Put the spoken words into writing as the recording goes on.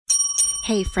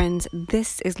Hey friends,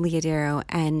 this is Leah Darrow,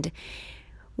 and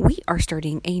we are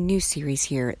starting a new series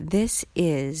here. This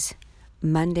is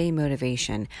Monday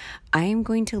Motivation. I am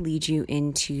going to lead you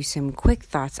into some quick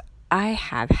thoughts I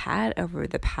have had over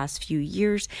the past few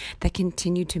years that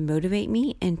continue to motivate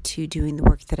me into doing the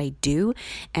work that I do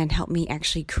and help me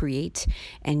actually create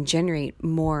and generate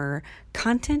more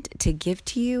content to give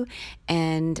to you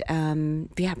and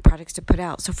products to put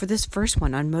out. So for this first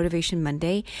one on Motivation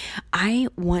Monday, I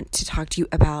want to talk to you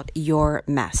about your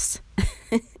mess.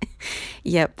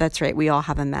 Yep, that's right. We all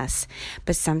have a mess.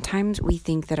 But sometimes we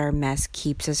think that our mess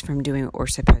keeps us from doing what we're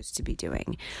supposed to be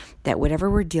doing. That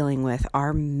whatever we're dealing with,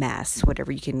 our mess,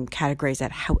 whatever you can categorize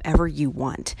that however you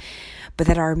want, but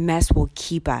that our mess will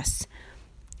keep us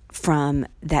from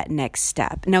that next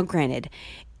step. Now, granted,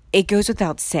 it goes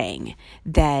without saying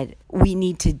that we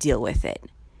need to deal with it.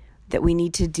 That we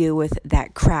need to deal with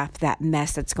that crap, that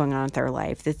mess that's going on with our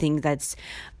life, the thing that's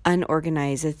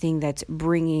unorganized, the thing that's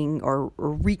bringing or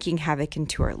wreaking havoc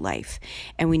into our life.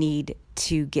 And we need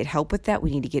to get help with that.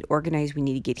 We need to get organized. We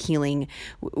need to get healing.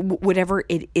 Whatever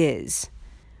it is,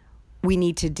 we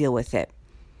need to deal with it.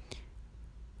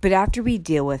 But after we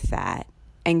deal with that,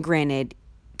 and granted,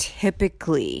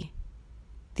 typically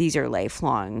these are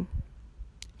lifelong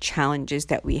challenges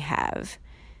that we have,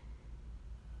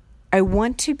 I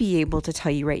want to be able to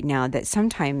tell you right now that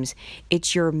sometimes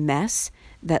it's your mess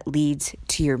that leads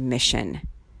to your mission.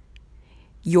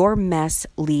 Your mess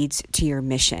leads to your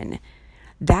mission.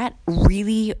 That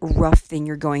really rough thing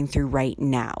you're going through right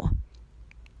now,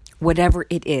 whatever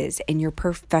it is, in your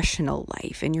professional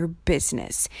life, in your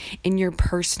business, in your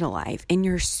personal life, in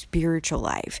your spiritual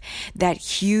life, that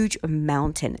huge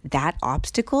mountain, that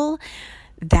obstacle,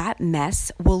 that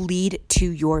mess will lead to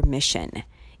your mission.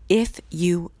 If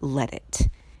you let it.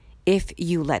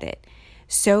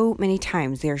 So many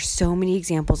times, there are so many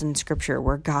examples in scripture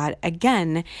where God,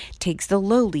 again, takes the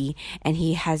lowly and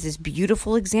he has this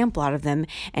beautiful example out of them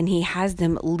and he has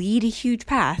them lead a huge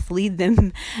path, lead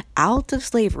them out of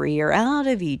slavery or out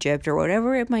of Egypt or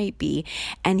whatever it might be.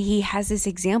 And he has this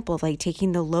example of like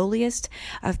taking the lowliest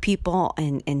of people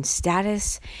in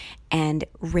status and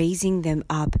raising them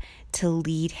up to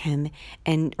lead him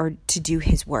or to do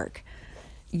his work.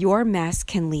 Your mess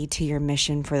can lead to your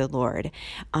mission for the Lord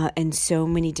in so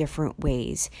many different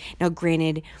ways. Now,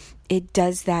 granted, it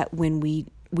does that when we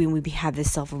have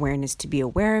this self-awareness to be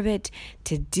aware of it,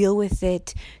 to deal with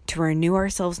it, to renew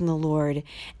ourselves in the Lord,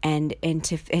 and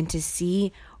to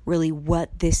see really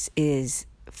what this is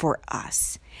for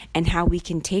us and how we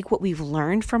can take what we've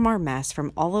learned from our mess,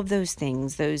 from all of those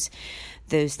things, those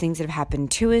things that have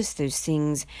happened to us, those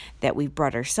things that we've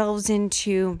brought ourselves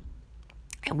into.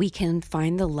 And we can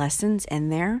find the lessons in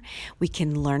there, we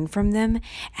can learn from them,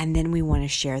 and then we want to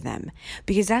share them.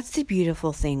 Because that's the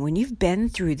beautiful thing. When you've been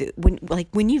through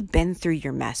when you've been through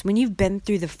your mess, when you've been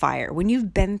through the fire, when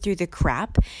you've been through the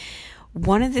crap,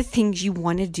 one of the things you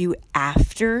want to do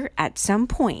after, at some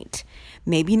point,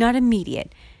 maybe not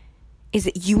immediate, is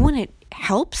that you want to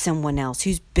help someone else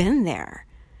who's been there.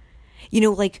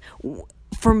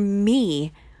 For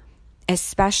me,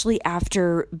 especially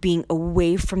after being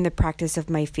away from the practice of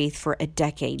my faith for a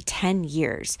decade, 10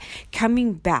 years,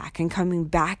 coming back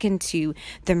into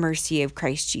the mercy of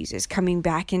Christ Jesus, coming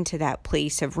back into that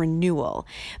place of renewal,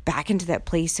 back into that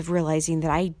place of realizing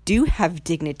that I do have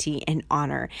dignity and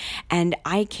honor, and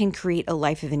I can create a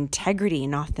life of integrity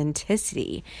and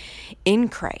authenticity in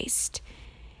Christ.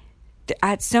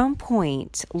 At some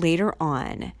point later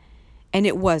on, and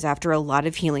it was after a lot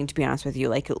of healing, to be honest with you,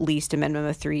 like at least a minimum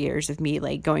of 3 years of me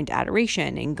like going to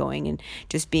adoration and going and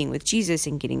just being with Jesus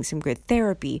and getting some good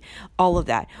therapy, all of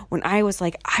that. When I was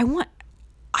like,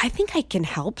 I think I can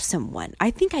help someone.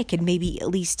 I think I could maybe at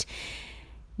least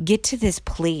get to this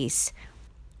place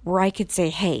where I could say,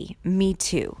 hey, me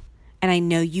too. And I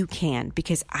know you can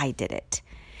because I did it.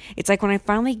 It's like when I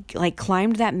finally like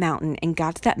climbed that mountain and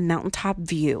got to that mountaintop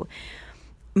view,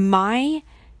 my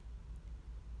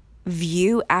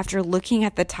view after looking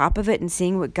at the top of it and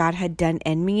seeing what God had done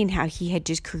in me and how he had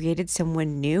just created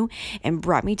someone new and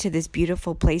brought me to this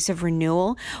beautiful place of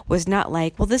renewal was not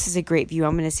like, well, this is a great view,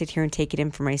 I'm going to sit here and take it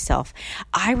in for myself.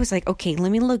 I was like, okay,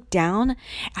 let me look down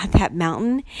at that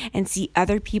mountain and see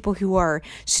other people who are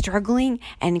struggling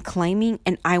and climbing,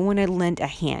 and I want to lend a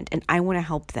hand and I want to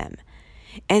help them.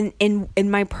 And in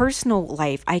my personal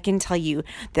life, I can tell you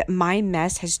that my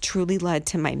mess has truly led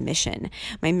to my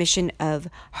mission of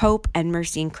hope and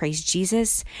mercy in Christ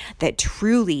Jesus, that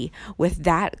truly with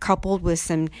that coupled with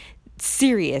some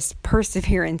serious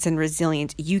perseverance and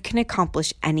resilience, you can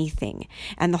accomplish anything.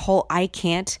 And the whole I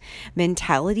can't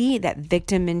mentality, that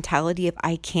victim mentality of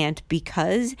I can't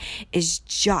because, is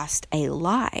just a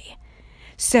lie.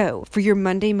 So for your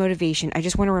Monday motivation, I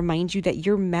just want to remind you that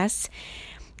your mess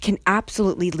can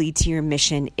absolutely lead to your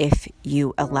mission if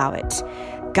you allow it.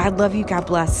 God love you, God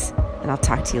bless, and I'll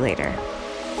talk to you later.